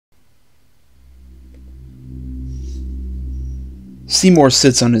Seymour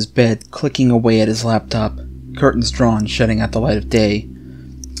sits on his bed, clicking away at his laptop, curtains drawn, shutting out the light of day.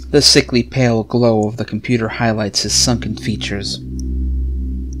 The sickly pale glow of the computer highlights his sunken features.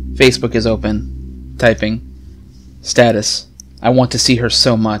 Facebook is open. Typing. Status. I want to see her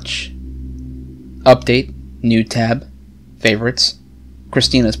so much. Update. New tab. Favorites.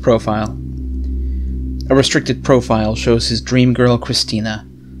 Christina's profile. A restricted profile shows his dream girl Christina.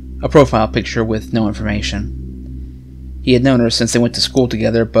 A profile picture with no information. He had known her since they went to school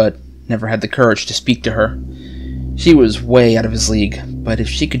together, but never had the courage to speak to her. She was way out of his league, but if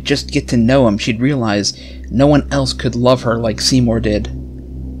she could just get to know him, she'd realize no one else could love her like Seymour did.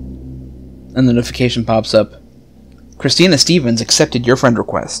 A notification pops up. Christina Stevens accepted your friend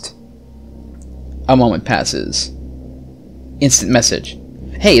request. A moment passes. Instant message.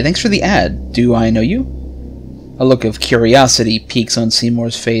 Hey, thanks for the ad. Do I know you? A look of curiosity peeks on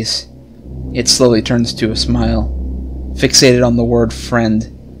Seymour's face. It slowly turns to a smile. Fixated on the word friend.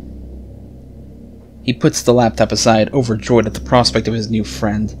 He puts the laptop aside, overjoyed at the prospect of his new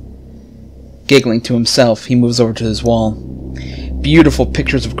friend. Giggling to himself, he moves over to his wall. Beautiful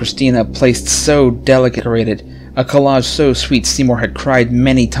pictures of Christina placed so delicately, a collage so sweet Seymour had cried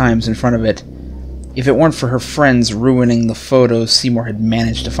many times in front of it. If it weren't for her friends ruining the photos Seymour had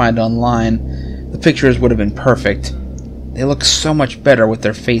managed to find online, the pictures would have been perfect. They look so much better with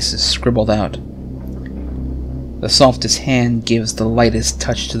their faces scribbled out. The softest hand gives the lightest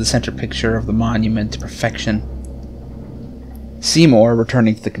touch to the center picture of the monument to perfection. Seymour,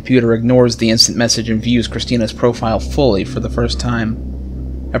 returning to the computer, ignores the instant message and views Christina's profile fully for the first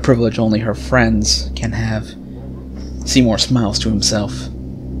time, a privilege only her friends can have. Seymour smiles to himself.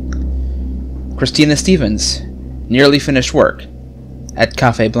 Christina Stevens, nearly finished work, at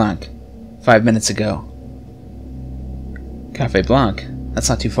Café Blanc, 5 minutes ago. Café Blanc? That's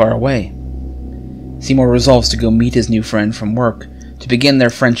not too far away. Seymour resolves to go meet his new friend from work, to begin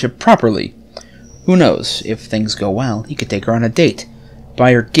their friendship properly. Who knows, if things go well, he could take her on a date,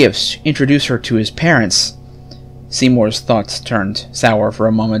 buy her gifts, introduce her to his parents. Seymour's thoughts turned sour for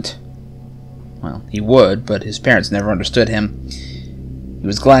a moment. Well, he would, but his parents never understood him. He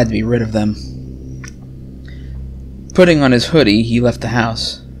was glad to be rid of them. Putting on his hoodie, he left the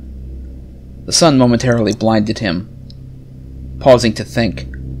house. The sun momentarily blinded him. Pausing to think.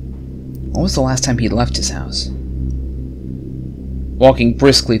 When was the last time he'd left his house? Walking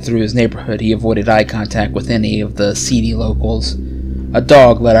briskly through his neighborhood, he avoided eye contact with any of the seedy locals. A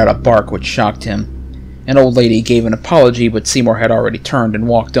dog let out a bark which shocked him. An old lady gave an apology, but Seymour had already turned and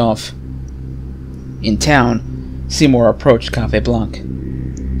walked off. In town, Seymour approached Café Blanc.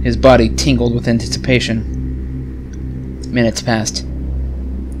 His body tingled with anticipation. Minutes passed.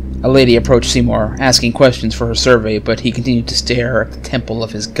 A lady approached Seymour, asking questions for her survey, but he continued to stare at the temple of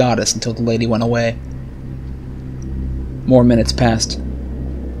his goddess until the lady went away. More minutes passed.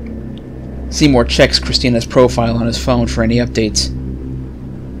 Seymour checks Christina's profile on his phone for any updates.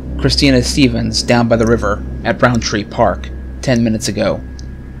 Christina Stevens, down by the river, at Browntree Park, 10 minutes ago.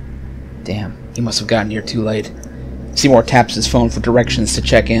 Damn, he must have gotten here too late. Seymour taps his phone for directions to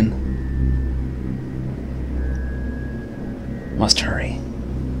check in. Must hurry.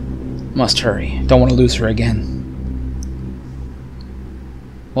 Must hurry. Don't want to lose her again.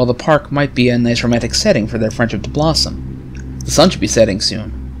 While the park might be a nice romantic setting for their friendship to blossom, the sun should be setting soon.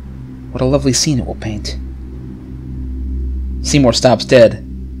 What a lovely scene it will paint. Seymour stops dead.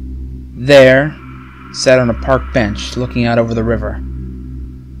 There, sat on a park bench, looking out over the river.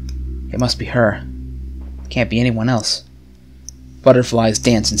 It must be her. Can't be anyone else. Butterflies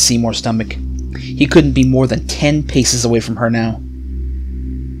dance in Seymour's stomach. He couldn't be more than 10 paces away from her now.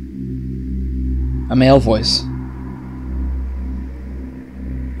 A male voice.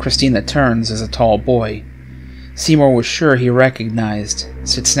 Christina turns as a tall boy. Seymour was sure he recognized,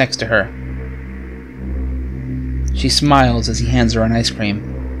 sits next to her. She smiles as he hands her an ice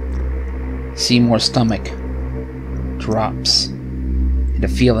cream. Seymour's stomach drops, and a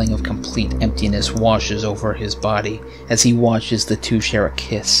feeling of complete emptiness washes over his body as he watches the two share a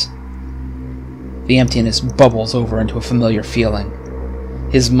kiss. The emptiness bubbles over into a familiar feeling.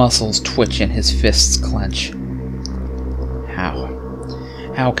 His muscles twitch and his fists clench.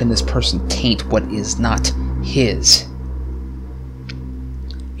 How can this person taint what is not his?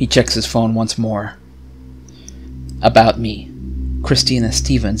 He checks his phone once more. About me. Christina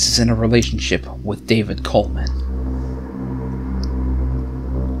Stevens is in a relationship with David Coleman.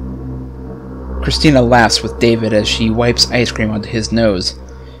 Christina laughs with David as she wipes ice cream onto his nose.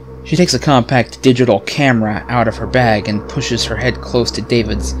 She takes a compact digital camera out of her bag and pushes her head close to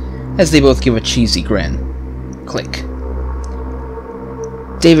David's as they both give a cheesy grin. Click.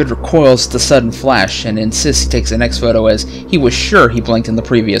 David recoils at the sudden flash and insists he takes the next photo as he was sure he blinked in the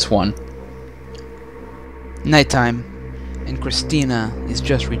previous one. Nighttime, and Christina is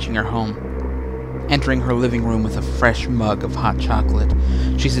just reaching her home. Entering her living room with a fresh mug of hot chocolate,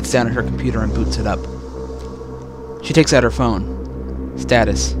 she sits down at her computer and boots it up. She takes out her phone.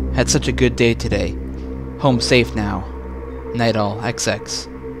 Status: had such a good day today. Home safe now. Night all XX.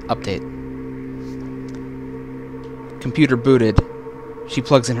 Update. Computer booted. She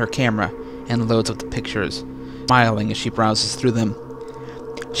plugs in her camera and loads up the pictures, smiling as she browses through them.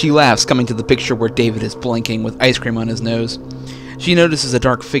 She laughs, coming to the picture where David is blinking with ice cream on his nose. She notices a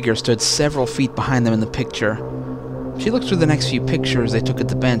dark figure stood several feet behind them in the picture. She looks through the next few pictures they took at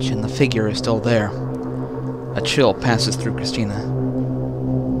the bench, and the figure is still there. A chill passes through Christina.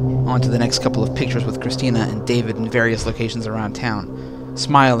 On to the next couple of pictures with Christina and David in various locations around town,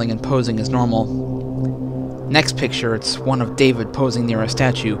 smiling and posing as normal. Next picture, it's one of David posing near a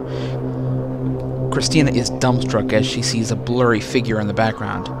statue. Christina is dumbstruck as she sees a blurry figure in the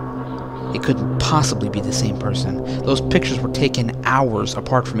background. It couldn't possibly be the same person. Those pictures were taken hours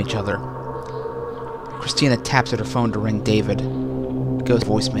apart from each other. Christina taps at her phone to ring David. It goes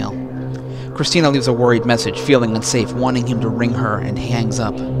voicemail. Christina leaves a worried message, feeling unsafe, wanting him to ring her, and hangs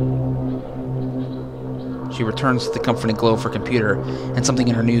up. She returns to the comforting glow of her computer, and something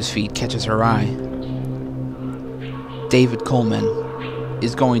in her newsfeed catches her eye. David Coleman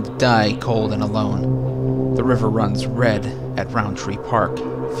is going to die cold and alone. The river runs red at Roundtree Park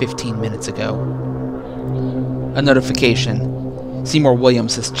 15 minutes ago. A notification. Seymour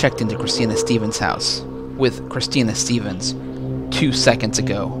Williams has checked into Christina Stevens' house with Christina Stevens 2 seconds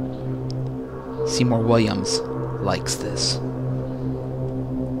ago. Seymour Williams likes this.